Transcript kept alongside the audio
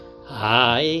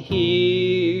I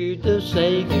hear the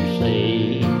Savior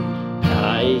say,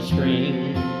 thy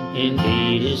strength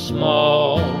indeed is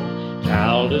small.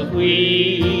 Child of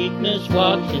weakness,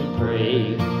 watch and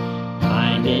pray.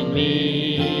 Find in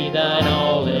me thine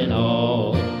all in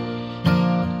all.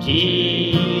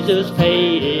 Jesus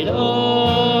paid it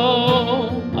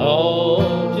all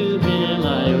to him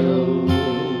I owe.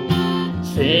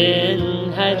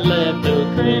 Sin had left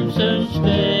a crimson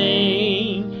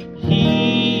stain,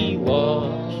 he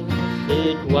washed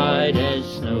it white as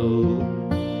snow.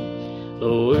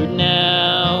 Lord,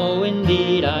 now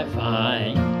indeed I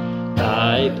find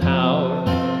thy power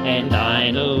and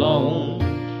thine alone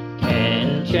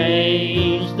can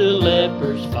change the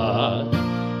leper's spot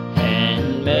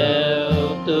and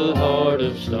melt the heart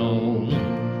of stone.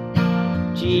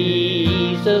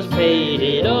 Jesus paid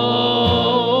it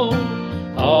all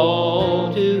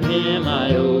to him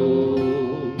I owe.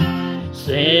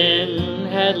 Sin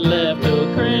had left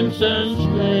a crimson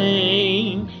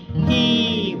stain,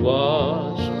 he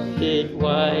washed it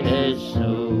white as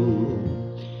snow.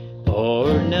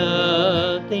 For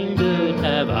nothing good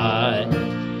have I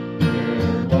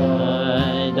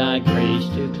by thy grace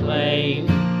to claim.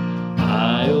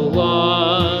 I'll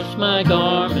wash my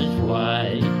garments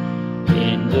white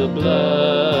in the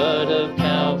blood of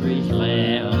Calvary's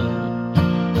Lamb.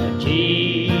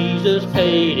 Jesus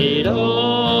paid it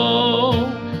all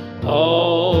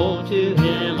to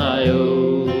him I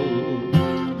owe.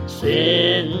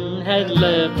 Sin had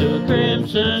left a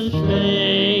crimson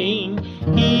stain,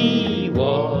 he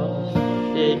washed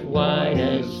it white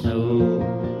as snow.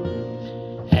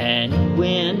 And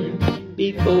when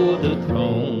before the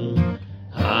throne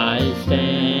I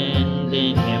stand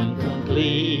in him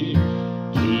complete,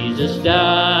 Jesus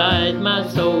died my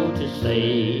soul to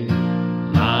save,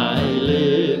 my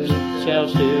lips shall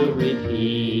still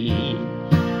repeat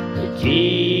that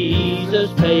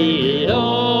Jesus paid it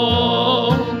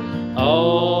all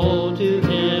to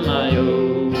him I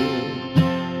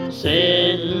owe.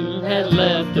 Sin had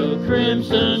left a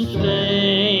crimson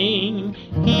stain,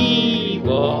 he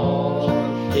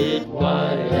washed it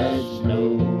white as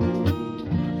snow.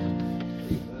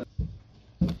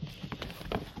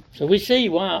 So we see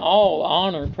why all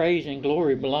honor, praise, and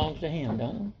glory belongs to him,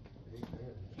 don't we?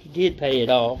 He did pay it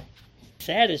all.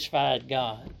 Satisfied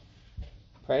God.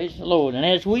 Praise the Lord. And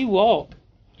as we walk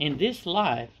in this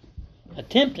life,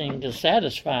 attempting to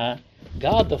satisfy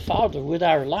God the Father with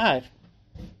our life,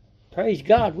 praise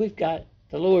God, we've got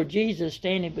the Lord Jesus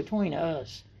standing between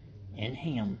us and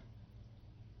him.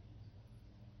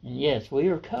 And yes, we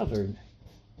are covered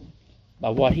by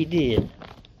what he did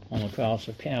on the cross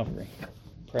of Calvary.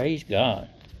 Praise God.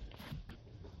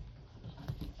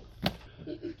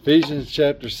 Ephesians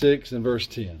chapter 6 and verse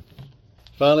 10.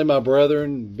 Finally, my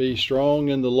brethren, be strong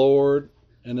in the Lord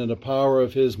and in the power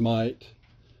of his might.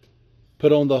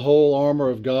 Put on the whole armor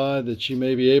of God, that ye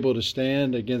may be able to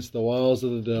stand against the wiles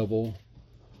of the devil.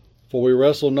 For we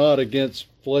wrestle not against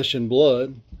flesh and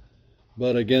blood,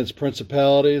 but against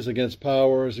principalities, against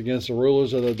powers, against the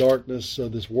rulers of the darkness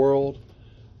of this world,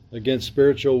 against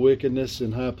spiritual wickedness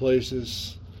in high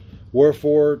places.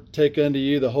 Wherefore take unto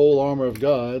you the whole armor of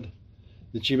God,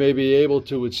 that ye may be able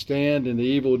to withstand in the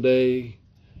evil day,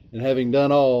 and having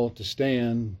done all, to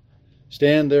stand.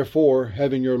 Stand therefore,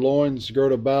 having your loins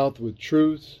girt about with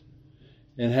truth,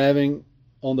 and having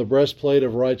on the breastplate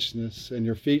of righteousness, and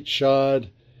your feet shod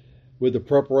with the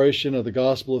preparation of the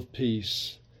gospel of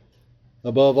peace.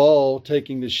 Above all,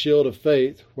 taking the shield of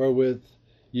faith, wherewith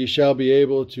ye shall be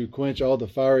able to quench all the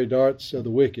fiery darts of the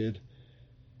wicked,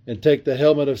 and take the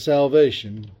helmet of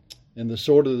salvation, and the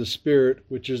sword of the Spirit,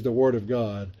 which is the word of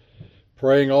God,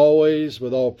 praying always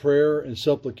with all prayer and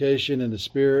supplication in the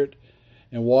Spirit,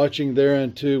 and watching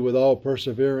thereunto with all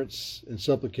perseverance and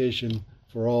supplication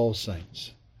for all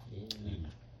saints.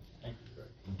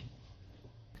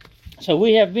 So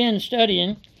we have been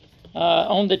studying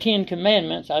on the Ten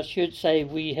Commandments. I should say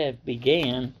we have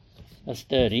began a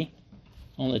study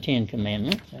on the Ten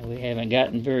Commandments. We haven't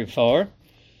gotten very far.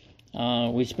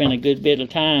 We spent a good bit of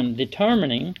time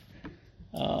determining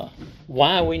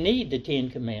why we need the Ten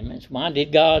Commandments. Why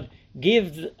did God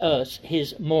give us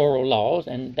his moral laws?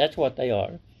 And that's what they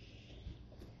are.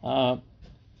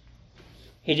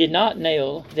 He did not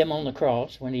nail them on the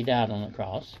cross when he died on the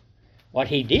cross. What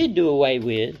he did do away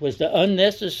with was the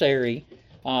unnecessary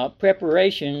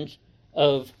preparations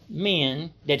of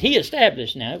men that he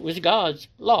established. Now, it was God's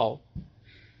law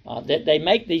that they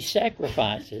make these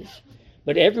sacrifices.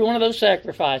 But every one of those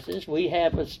sacrifices we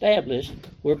have established,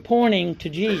 we're pointing to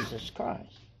Jesus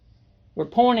Christ. We're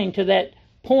pointing to that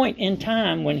point in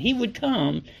time when he would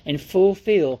come and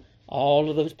fulfill all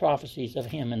of those prophecies of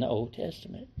him in the Old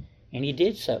Testament. And he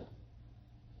did so.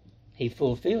 He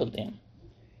fulfilled them.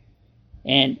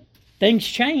 And things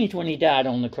changed when he died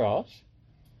on the cross.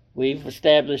 We've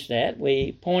established that.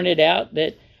 We pointed out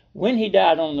that when he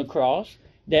died on the cross,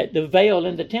 that the veil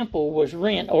in the temple was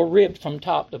rent or ripped from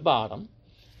top to bottom.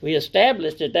 We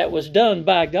established that that was done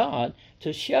by God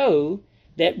to show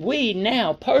that we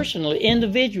now personally,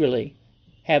 individually,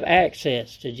 have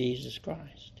access to Jesus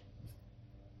Christ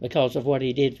because of what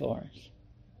he did for us.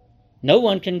 No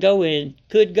one could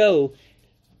go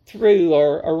through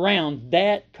or around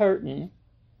that curtain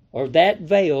or that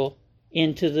veil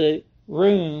into the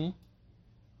room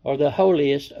or the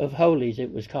holiest of holies,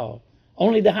 it was called.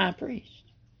 Only the high priest.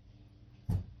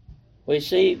 We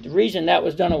see the reason that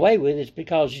was done away with is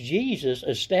because Jesus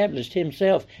established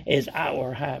himself as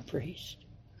our high priest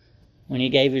when he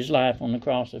gave his life on the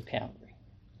cross of Calvary.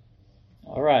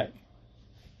 All right.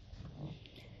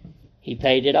 He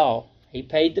paid it all. He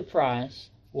paid the price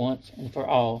once and for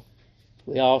all.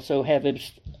 We also have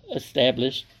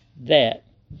established that.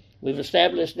 We've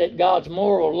established that God's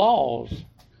moral laws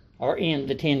are in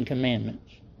the Ten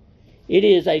Commandments. It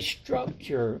is a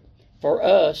structure for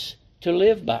us to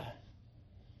live by.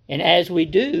 And as we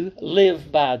do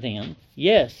live by them,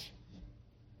 yes,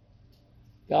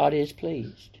 God is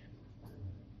pleased.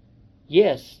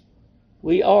 Yes,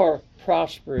 we are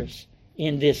prosperous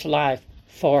in this life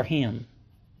for him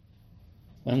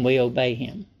when we obey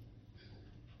him.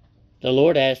 The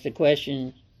Lord asked the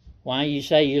question, why you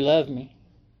say you love me,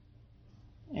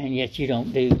 and yet you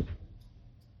don't do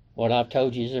what I've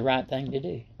told you is the right thing to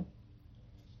do?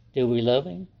 Do we love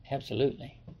him?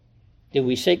 Absolutely. Do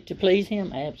we seek to please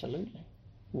him? Absolutely.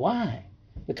 Why?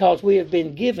 Because we have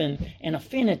been given an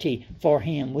affinity for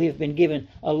him. We have been given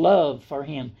a love for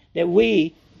him that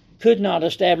we could not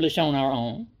establish on our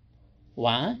own.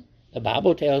 Why? The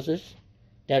Bible tells us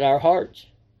that our hearts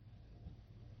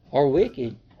are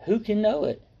wicked. Who can know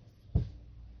it?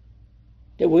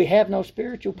 That we have no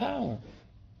spiritual power.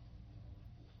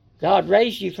 God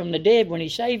raised you from the dead when he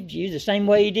saved you the same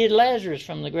way he did Lazarus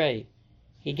from the grave.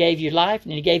 He gave you life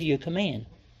and he gave you a command.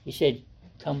 He said,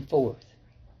 come forth.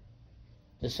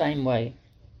 The same way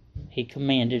he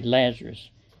commanded Lazarus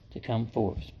to come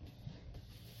forth.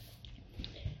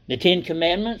 The Ten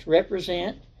Commandments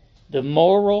represent the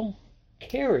moral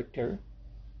character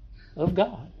of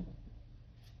God.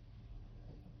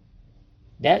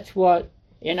 That's what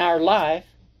in our life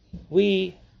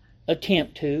we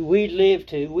attempt to, we live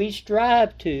to, we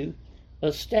strive to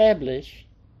establish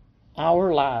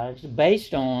our lives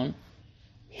based on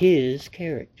his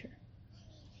character.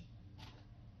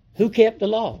 Who kept the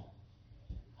law?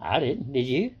 I didn't. Did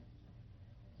you?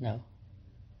 No.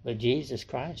 But Jesus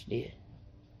Christ did.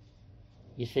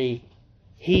 You see,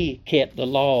 he kept the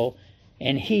law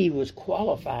and he was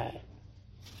qualified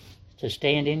to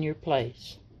stand in your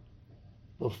place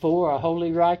before a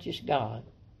holy, righteous God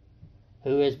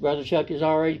who, as Brother Chuck has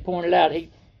already pointed out,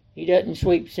 he doesn't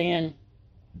sweep sin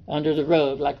under the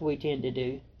rug like we tend to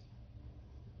do.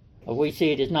 Or we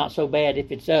see it as not so bad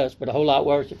if it's us, but a whole lot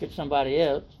worse if it's somebody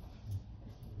else.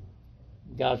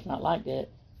 God's not like that.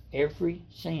 Every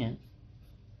sin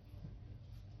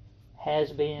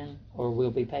has been or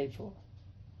will be paid for.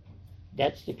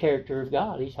 That's the character of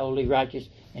God. He's holy, righteous,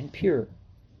 and pure.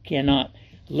 Cannot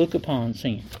look upon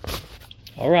sin.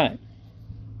 All right.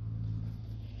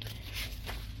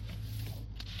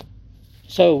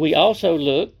 So we also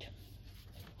looked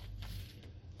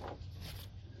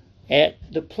at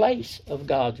the place of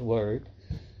God's Word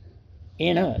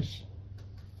in us.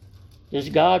 Does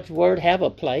God's Word have a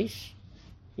place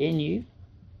in you?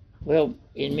 Well,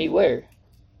 in me where?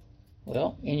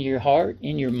 Well, in your heart,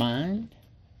 in your mind.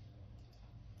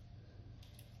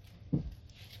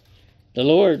 The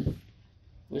Lord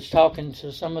was talking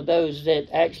to some of those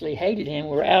that actually hated him,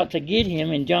 were out to get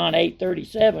him in John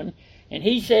 8:37, and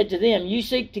he said to them, you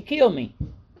seek to kill me.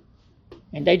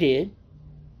 And they did.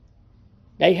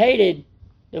 They hated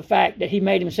the fact that he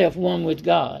made himself one with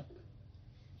God,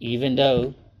 even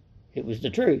though it was the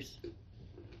truth.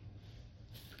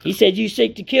 He said, you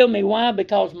seek to kill me. Why?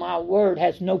 Because my word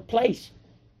has no place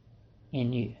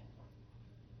in you.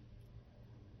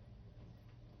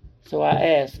 So I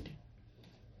ask,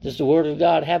 does the Word of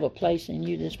God have a place in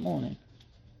you this morning?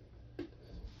 Let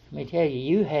me tell you,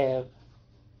 you have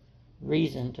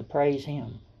reason to praise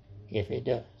him if it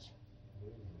does.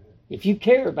 If you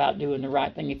care about doing the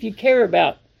right thing, if you care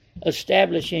about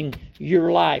establishing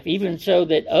your life, even so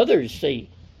that others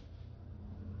see,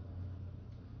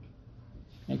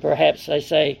 and perhaps they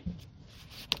say,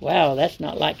 wow, that's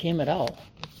not like him at all.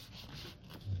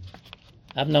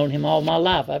 I've known him all my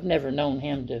life. I've never known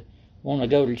him to want to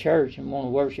go to church and want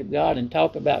to worship God and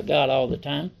talk about God all the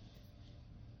time,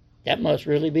 that must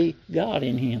really be God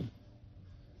in him.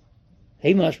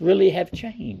 He must really have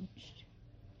changed.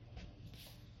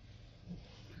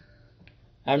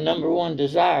 Our number one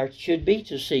desire should be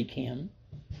to seek him.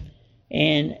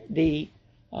 And the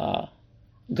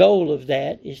goal of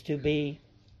that is to be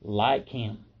like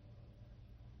him.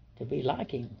 To be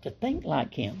like him. To think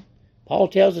like him. Paul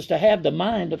tells us to have the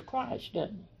mind of Christ,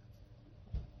 doesn't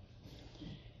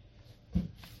he?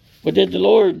 But did the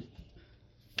Lord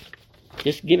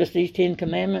just give us these 10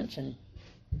 commandments and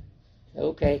say,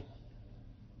 okay,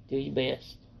 do your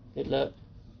best. Good luck?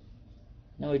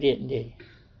 No, he didn't, did he?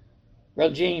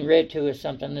 Brother Gene read to us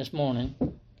something this morning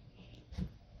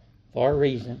for a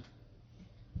reason.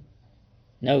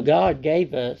 No, God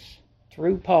gave us,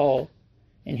 through Paul,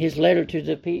 in his letter to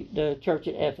the church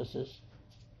at Ephesus,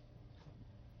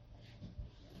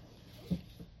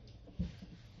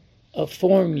 a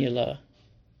formula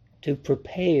to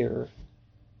prepare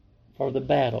for the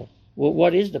battle. Well,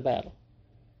 what is the battle?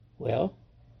 Well,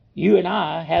 you and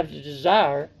I have the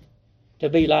desire to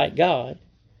be like God.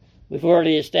 We've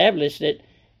already established that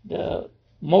the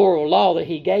moral law that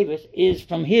he gave us is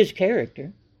from his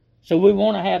character. So we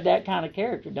want to have that kind of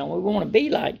character, don't we? We want to be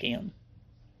like him.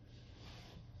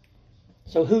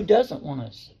 So who doesn't want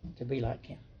us to be like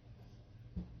him?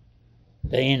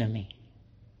 The enemy.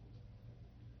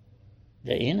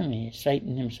 The enemy is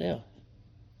Satan himself.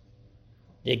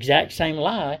 The exact same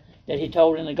lie that he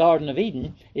told in the Garden of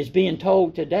Eden is being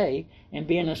told today and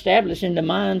being established in the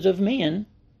minds of men.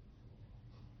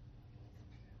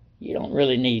 You don't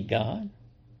really need God.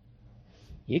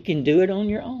 You can do it on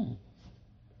your own.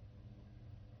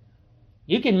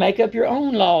 You can make up your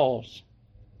own laws.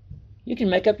 You can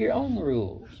make up your own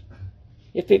rules.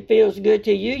 If it feels good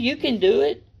to you, you can do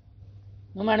it,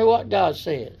 no matter what God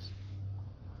says.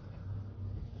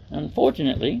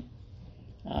 Unfortunately,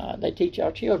 they teach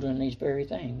our children these very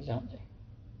things, don't they?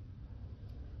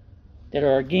 That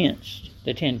are against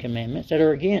the 10 Commandments, that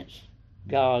are against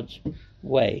God's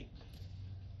way.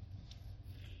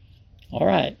 All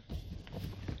right.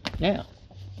 Now,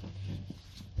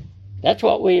 that's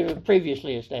what we've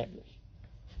previously established.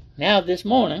 Now, this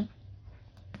morning,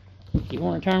 if you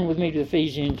want to turn with me to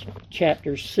Ephesians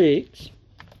chapter 6,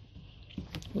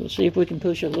 we'll see if we can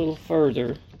push a little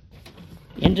further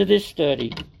into this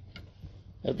study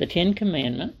of the 10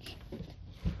 Commandments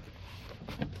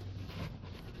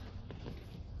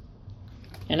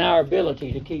and our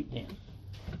ability to keep them.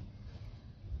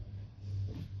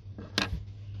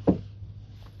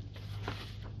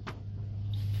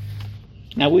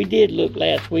 Now, we did look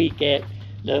last week at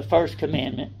the first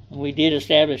commandment, and we did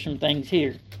establish some things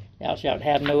here. Thou shalt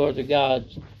have no other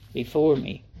gods before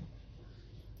me.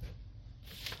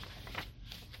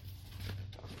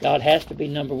 God has to be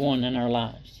number one in our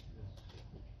lives.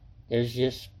 There's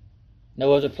just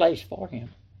no other place for him.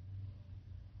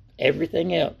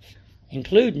 Everything else,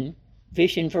 including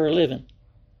fishing for a living,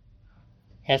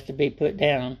 has to be put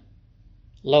down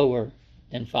lower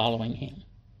than following him.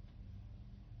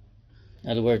 In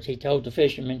other words, he told the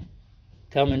fishermen,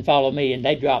 come and follow me, and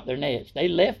they dropped their nets. They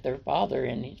left their father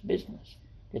in his business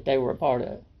that they were a part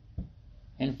of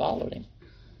and followed him.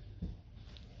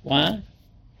 Why?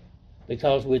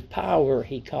 Because with power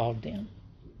he called them.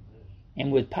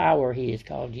 And with power he has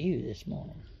called you this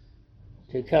morning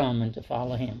to come and to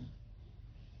follow him.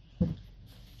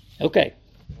 Okay,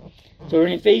 so we're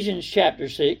in Ephesians chapter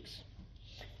 6.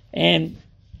 And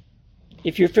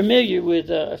if you're familiar with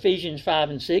Ephesians 5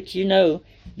 and 6, you know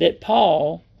that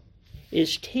Paul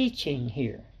is teaching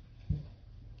here.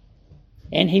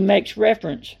 And he makes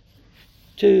reference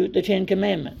to the 10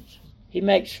 Commandments. He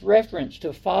makes reference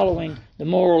to following the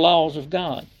moral laws of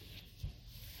God.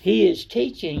 He is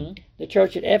teaching the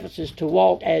church at Ephesus to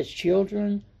walk as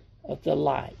children of the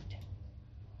light.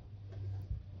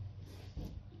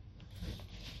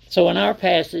 So in our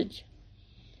passage,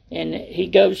 and he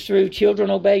goes through,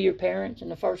 children, obey your parents in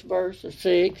the first verse of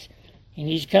 6. And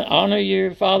he's honor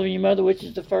your father and your mother, which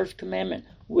is the first commandment,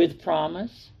 with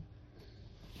promise,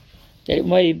 that it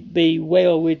may be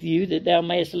well with you, that thou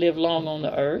mayest live long on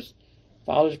the earth.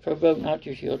 Fathers, provoke not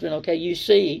your children. Okay, you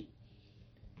see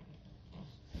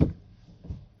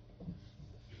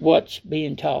what's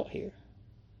being taught here.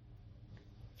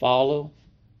 Follow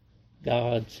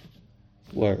God's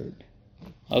word.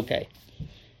 Okay.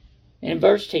 In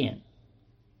verse 10,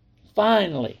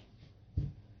 finally,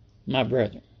 my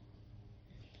brethren,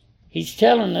 he's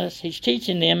telling us, he's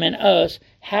teaching them and us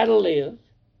how to live.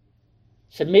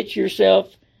 Submit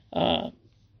yourselves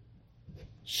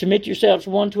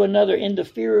one to another in the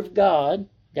fear of God.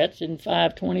 That's in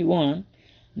 5:21.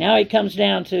 Now he comes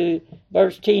down to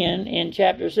verse 10 in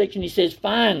chapter 6, and he says,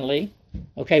 finally,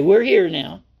 okay, we're here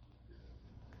now.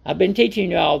 I've been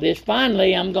teaching you all this.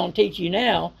 Finally, I'm going to teach you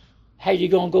now how you're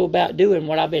going to go about doing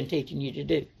what I've been teaching you to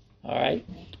do. All right?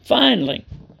 Finally,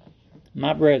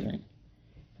 my brethren,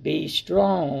 be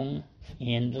strong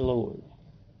in the Lord.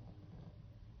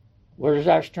 Where does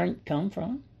our strength come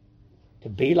from? To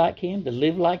be like Him, to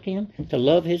live like Him, to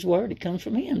love His Word. It comes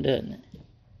from Him, doesn't it?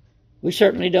 We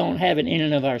certainly don't have it in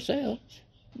and of ourselves.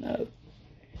 No.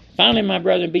 Finally, my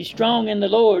brethren, be strong in the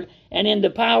Lord and in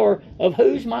the power of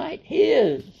whose might?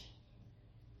 His.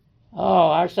 Oh,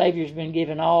 our Savior's been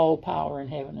given all power in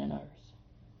heaven and earth.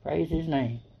 Praise His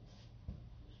name.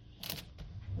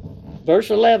 Verse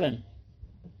 11.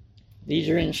 These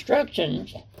are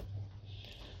instructions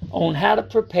on how to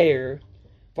prepare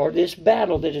for this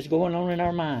battle that is going on in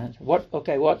our minds. What's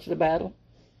the battle?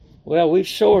 Well, we've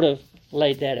sort of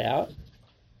laid that out.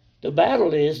 The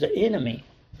battle is the enemy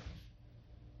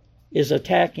is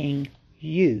attacking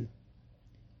you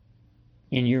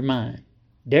in your mind.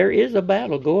 There is a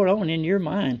battle going on in your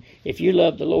mind if you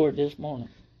love the Lord this morning.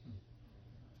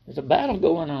 There's a battle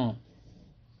going on.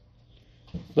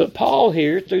 But Paul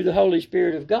here, through the Holy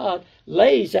Spirit of God,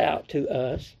 lays out to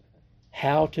us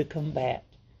how to combat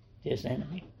this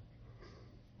enemy.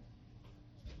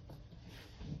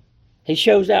 He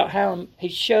shows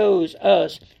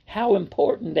us how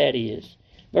important that is.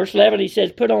 Verse 11, he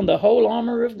says, put on the whole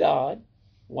armor of God.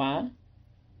 Why?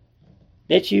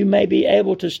 That you may be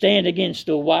able to stand against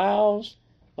the wiles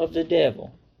of the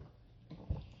devil.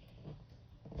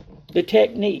 The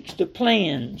techniques, the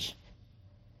plans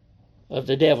of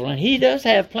the devil. And he does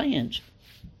have plans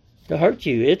to hurt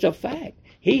you. It's a fact.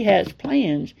 He has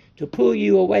plans to pull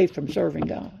you away from serving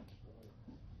God.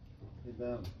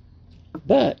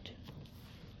 But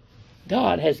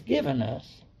God has given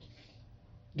us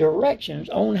directions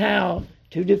on how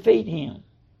to defeat him,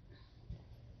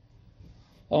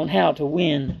 on how to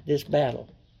win this battle.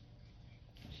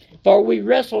 For we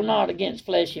wrestle not against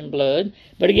flesh and blood,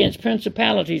 but against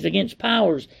principalities, against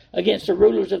powers, against the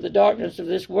rulers of the darkness of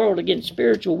this world, against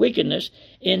spiritual wickedness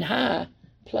in high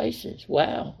places.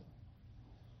 Wow.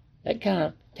 That kind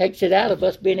of takes it out of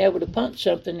us being able to punch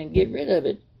something and get rid of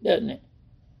it, doesn't it?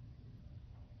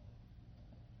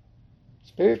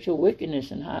 Spiritual wickedness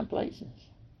in high places.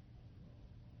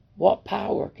 What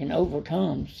power can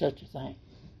overcome such a thing?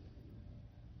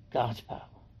 God's power.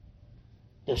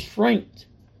 The strength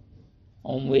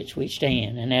on which we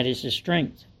stand, and that is the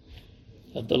strength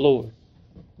of the Lord.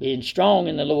 Being strong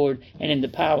in the Lord and in the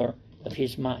power of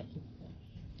His might.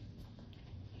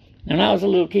 Now, when I was a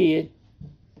little kid,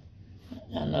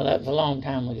 I know that was a long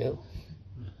time ago,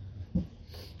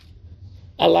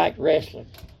 I liked wrestling.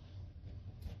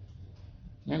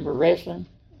 Remember wrestling?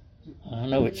 I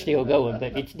know it's still going,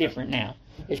 but it's different now.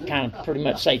 It's kind of pretty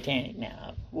much satanic now.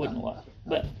 I wouldn't watch it.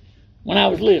 But when I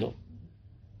was little,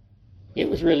 it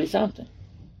was really something.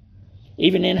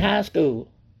 Even in high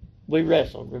school, we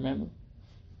wrestled, remember?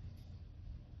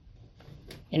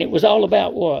 And it was all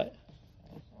about what?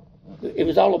 It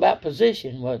was all about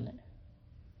position, wasn't it?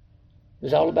 It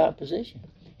was all about position.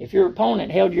 If your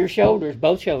opponent held your shoulders,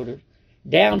 both shoulders,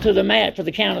 down to the mat for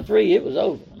the count of 3, it was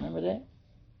over. Remember that?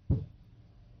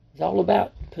 It's all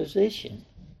about position.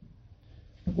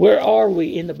 Where are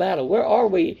we in the battle? Where are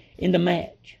we in the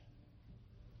match?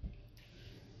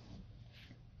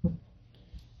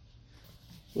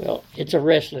 Well, it's a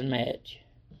wrestling match.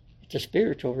 It's a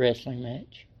spiritual wrestling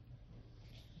match.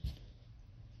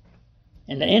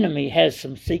 And the enemy has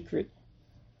some secret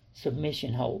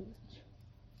submission holds.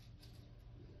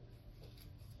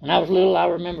 When I was little, I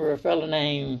remember a fellow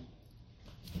named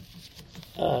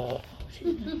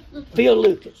Phil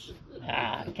Lucas.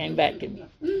 It came back to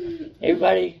me.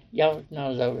 Everybody, y'all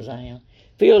know as old as I am.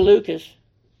 Phil Lucas.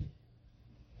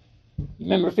 You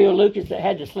remember Phil Lucas that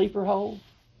had the sleeper hold?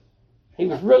 He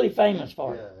was really famous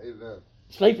for it. Yeah, he was.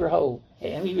 Sleeper hold.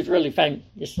 And he was really famous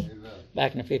just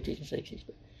back in the 50s and 60s.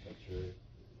 But that's right.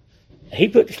 He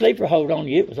put the sleeper hold on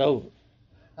you, it was over.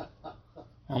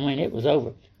 I mean, it was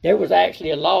over. There was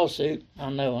actually a lawsuit. I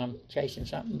know I'm chasing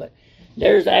something, but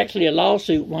there's actually a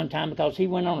lawsuit one time because he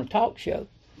went on a talk show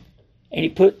and he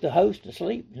put the host to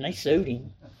sleep and they sued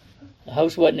him. The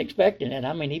host wasn't expecting it.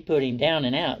 I mean, he put him down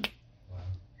and out.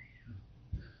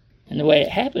 And the way it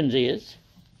happens is,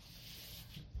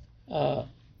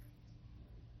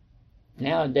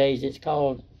 nowadays it's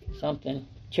called something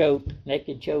choke,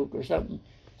 naked choke or something.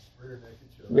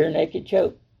 Rear naked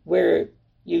choke. Where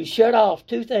you shut off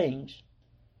 2 things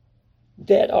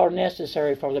that are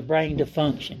necessary for the brain to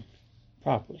function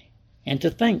properly and to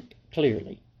think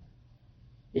clearly.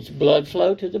 It's blood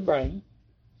flow to the brain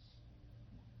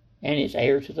and it's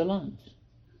air to the lungs.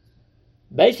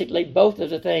 Basically, both of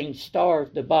the things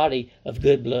starve the body of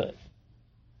good blood.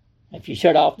 If you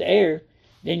shut off the air,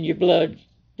 then your blood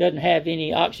doesn't have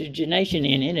any oxygenation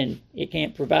in it, and it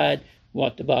can't provide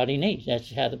what the body needs.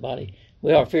 That's how the body...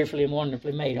 We are fearfully and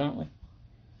wonderfully made, aren't we?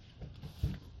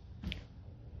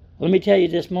 Let me tell you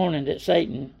this morning that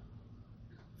Satan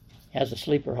has a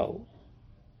sleeper hold.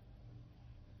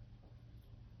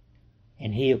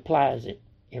 And he applies it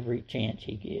every chance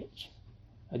he gets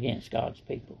against God's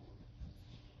people.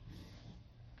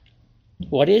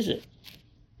 What is it?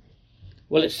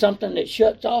 Well, it's something that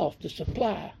shuts off the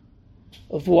supply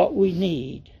of what we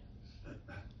need.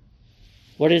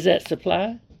 What is that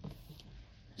supply?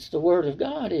 It's the Word of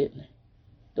God, isn't it?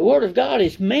 The Word of God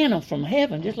is manna from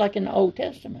heaven, just like in the Old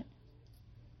Testament.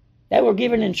 They were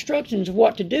given instructions of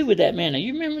what to do with that manna.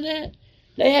 You remember that?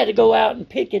 They had to go out and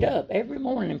pick it up every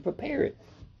morning and prepare it.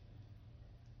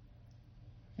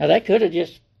 Now, they could have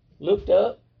just looked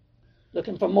up,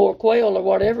 looking for more quail or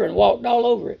whatever, and walked all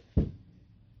over it.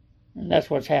 And that's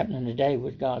what's happening today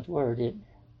with God's Word.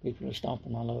 People are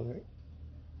stomping all over it.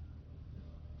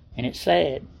 And it's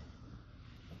sad.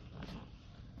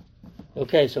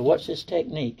 Okay, so what's this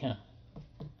technique, huh?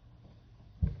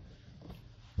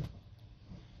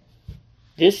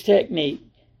 This technique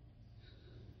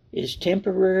is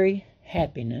temporary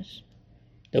happiness,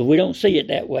 though we don't see it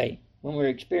that way when we're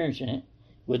experiencing it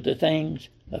with the things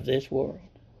of this world.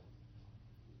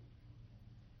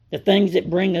 The things that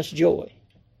bring us joy.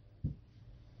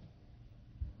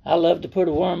 I love to put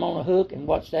a worm on a hook and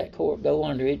watch that cork go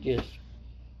under. It just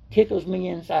tickles me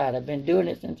inside. I've been doing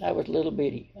it since I was little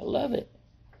bitty. I love it.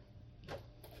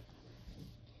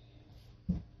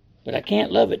 But I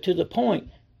can't love it to the point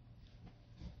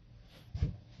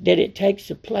that it takes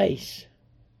the place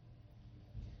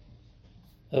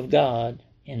of God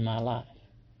in my life.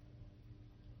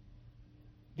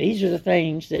 These are the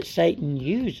things that Satan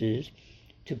uses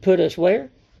to put us where?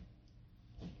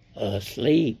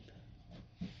 Asleep.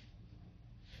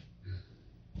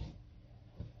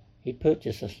 He puts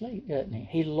us asleep, doesn't he?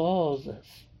 He lulls us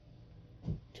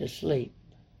to sleep.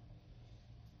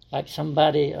 Like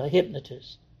somebody, a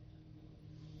hypnotist.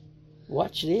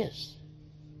 Watch this.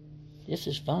 This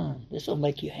is fun. This will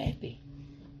make you happy.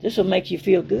 This will make you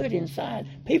feel good inside.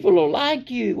 People will like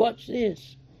you. Watch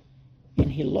this.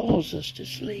 And he lulls us to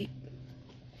sleep.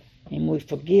 And we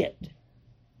forget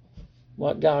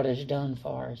what God has done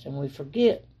for us. And we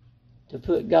forget to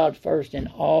put God first in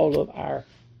all of our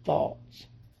thoughts.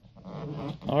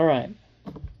 All right.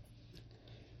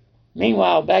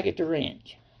 Meanwhile, back at the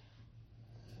ranch.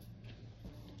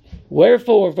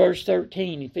 Wherefore, verse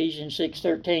 13, Ephesians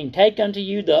 6:13, take unto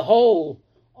you the whole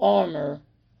armor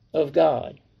of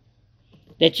God,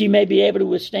 that ye may be able to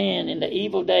withstand in the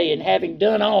evil day, and having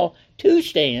done all to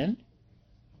stand,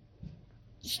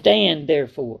 stand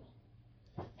therefore,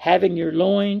 having your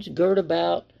loins girt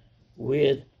about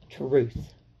with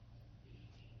truth.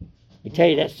 I tell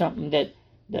you, that's something that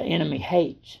the enemy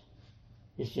hates,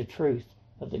 is the truth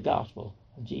of the gospel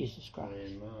of Jesus Christ.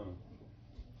 Amen.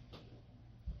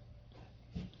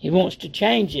 He wants to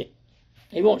change it.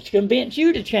 He wants to convince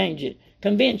you to change it,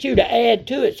 convince you to add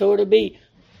to it so it'll be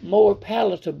more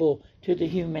palatable to the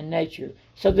human nature,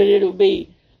 so that it'll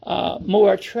be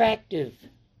more attractive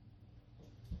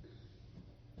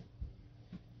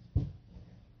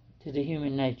to the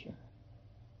human nature.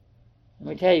 Let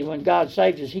me tell you, when God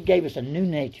saved us, He gave us a new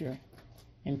nature.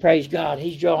 And praise God,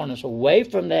 He's drawing us away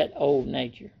from that old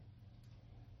nature.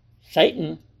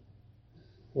 Satan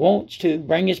wants to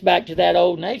bring us back to that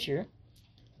old nature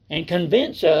and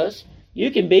convince us you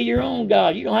can be your own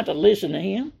God. You don't have to listen to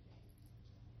him.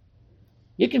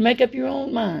 You can make up your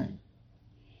own mind.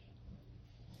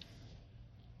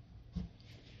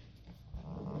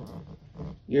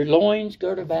 Your loins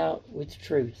girt about with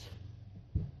truth.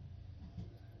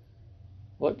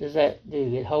 What does that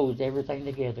do? It holds everything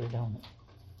together, don't it?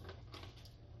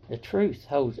 The truth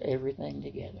holds everything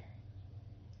together.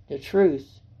 The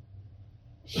truth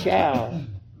shall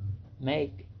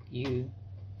make you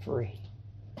free.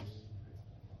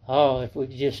 Oh, if we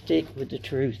could just stick with the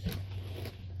truth.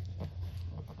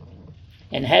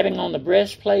 And having on the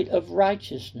breastplate of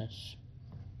righteousness.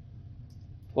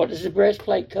 What does the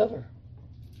breastplate cover?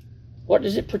 What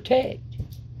does it protect?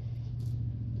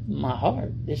 My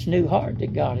heart, this new heart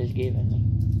that God has given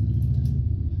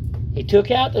me. He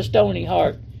took out the stony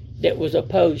heart that was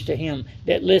opposed to him,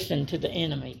 that listened to the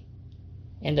enemy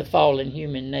and the fallen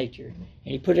human nature.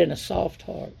 And he put in a soft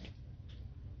heart,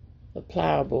 a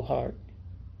pliable heart,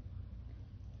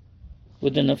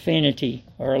 with an affinity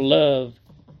or a love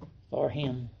for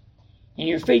him. And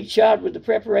your feet shod with the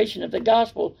preparation of the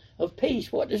gospel of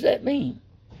peace. What does that mean?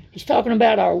 He's talking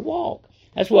about our walk.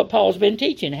 That's what Paul's been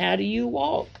teaching. How do you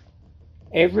walk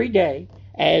every day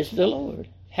as the Lord?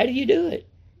 How do you do it?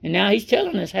 And now he's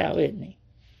telling us how, isn't he?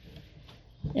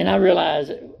 And I realize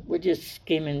that we're just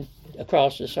skimming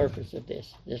across the surface of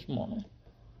this morning.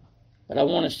 But I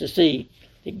want us to see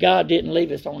that God didn't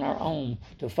leave us on our own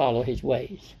to follow his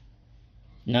ways.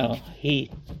 No, he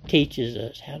teaches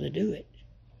us how to do it.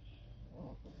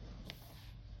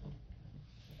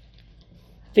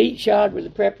 Feet shod with the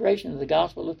preparation of the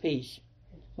gospel of peace.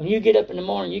 When you get up in the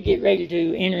morning, you get ready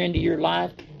to enter into your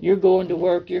life, you're going to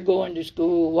work, you're going to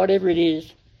school, whatever it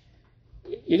is,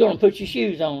 you're going to put your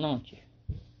shoes on, aren't you?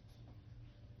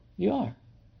 You are.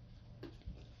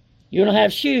 You don't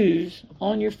have shoes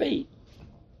on your feet.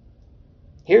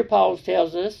 Here Paul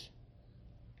tells us,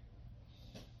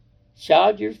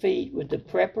 shod your feet with the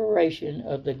preparation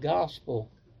of the gospel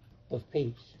of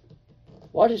peace.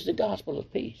 What is the gospel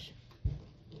of peace?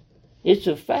 It's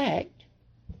a fact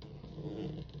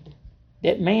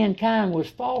that mankind was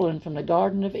fallen from the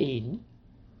Garden of Eden.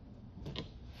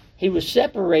 He was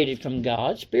separated from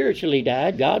God, spiritually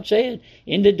died. God said,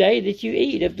 in the day that you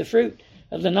eat of the fruit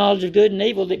of the knowledge of good and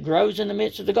evil that grows in the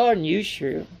midst of the garden, you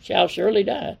shall surely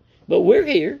die. But we're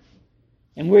here,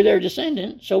 and we're their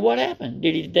descendants, so what happened?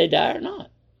 Did they die or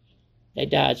not? They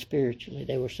died spiritually.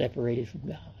 They were separated from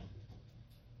God.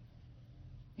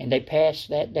 And they passed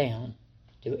that down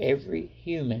to every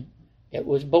human that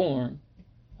was born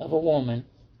of a woman,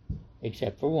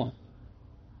 except for one.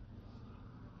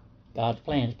 God's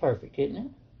plan is perfect, isn't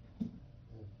it?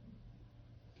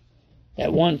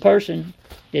 That one person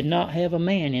did not have a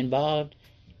man involved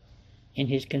in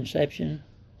his conception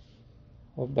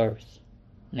or birth,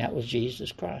 and that was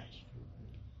Jesus Christ.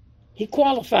 He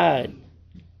qualified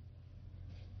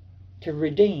to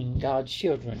redeem God's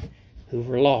children who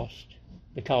were lost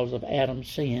because of Adam's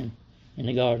sin in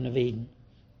the Garden of Eden.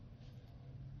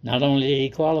 Not only did he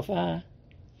qualify,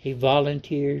 he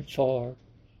volunteered for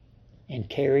and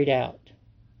carried out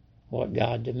what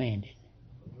God demanded.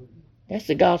 That's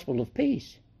the gospel of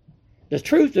peace. The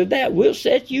truth of that will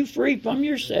set you free from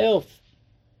yourself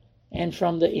and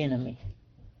from the enemy.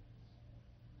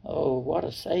 Oh, what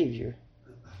a Savior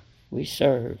we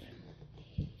serve.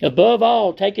 Above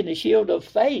all, taking the shield of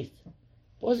faith.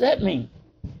 What does that mean?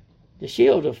 The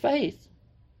shield of faith.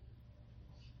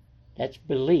 That's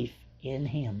belief in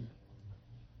him.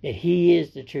 That he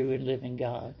is the true and living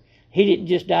God. He didn't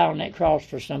just die on that cross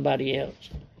for somebody else.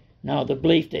 No, the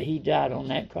belief that he died on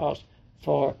that cross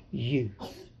for you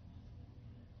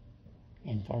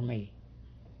and for me.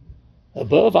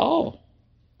 Above all,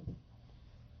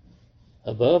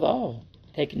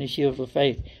 taking the shield of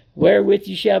faith, wherewith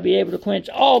you shall be able to quench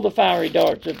all the fiery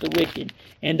darts of the wicked,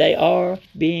 and they are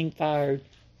being fired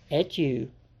at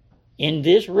you in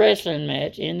this wrestling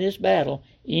match, in this battle,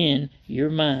 in your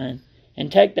mind. And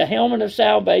take the helmet of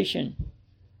salvation.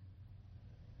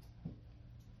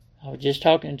 I was just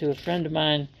talking to a friend of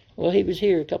mine. Well, he was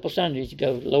here a couple Sundays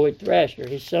ago, Lloyd Thrasher.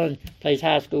 His son plays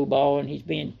high school ball, and he's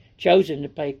being chosen to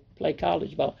play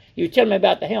college ball. He was telling me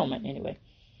about the helmet, anyway.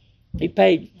 He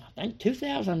paid, I think,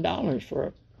 $2,000 for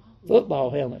a football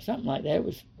helmet, something like that. It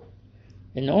was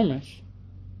enormous.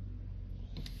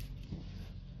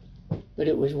 But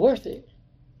it was worth it,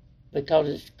 because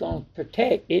it's going to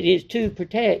protect, it is to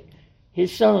protect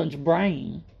his son's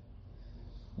brain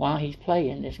while he's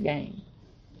playing this game.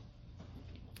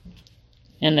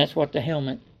 And that's what the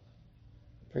helmet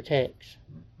protects.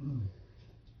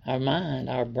 Our mind,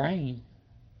 our brain.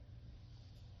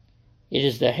 It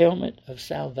is the helmet of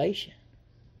salvation,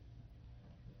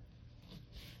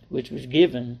 which was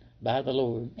given by the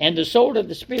Lord. And the sword of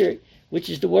the Spirit, which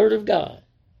is the Word of God.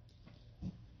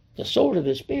 The sword of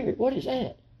the Spirit, what is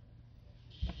that?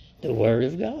 The Word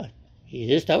of God. He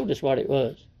just told us what it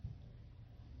was.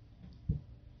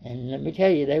 And let me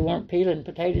tell you, they weren't peeling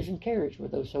potatoes and carrots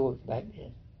with those swords back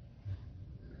then.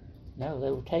 No, they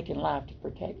were taking life to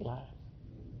protect life.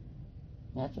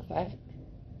 That's a fact.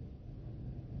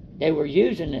 They were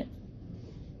using it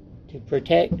to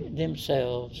protect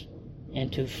themselves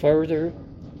and to further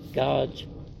God's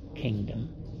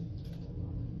kingdom.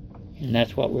 And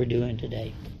that's what we're doing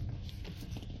today.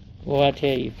 Well, I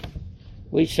tell you,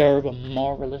 we serve a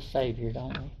marvelous Savior,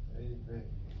 don't we? Amen.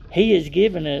 He has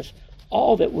given us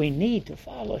all that we need to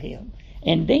follow him.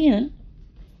 And then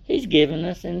he's given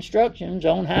us instructions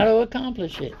on how to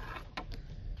accomplish it.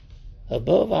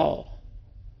 Above all,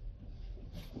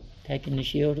 taking the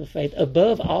shield of faith.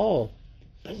 Above all,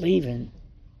 believing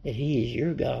that he is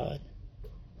your God.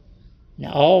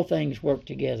 Now all things work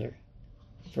together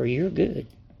for your good.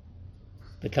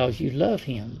 because you love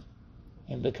Him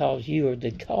and because you are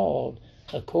the called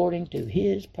according to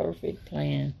His perfect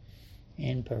plan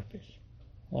and purpose.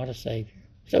 What a Savior.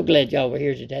 So glad y'all were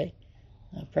here today.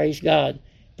 I praise God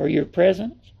for your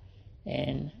presence,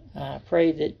 and I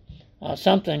pray that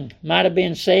something might have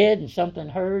been said and something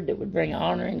heard that would bring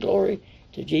honor and glory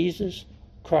to Jesus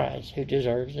Christ, who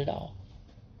deserves it all.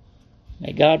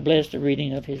 May God bless the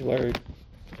reading of His Word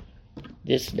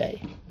this day.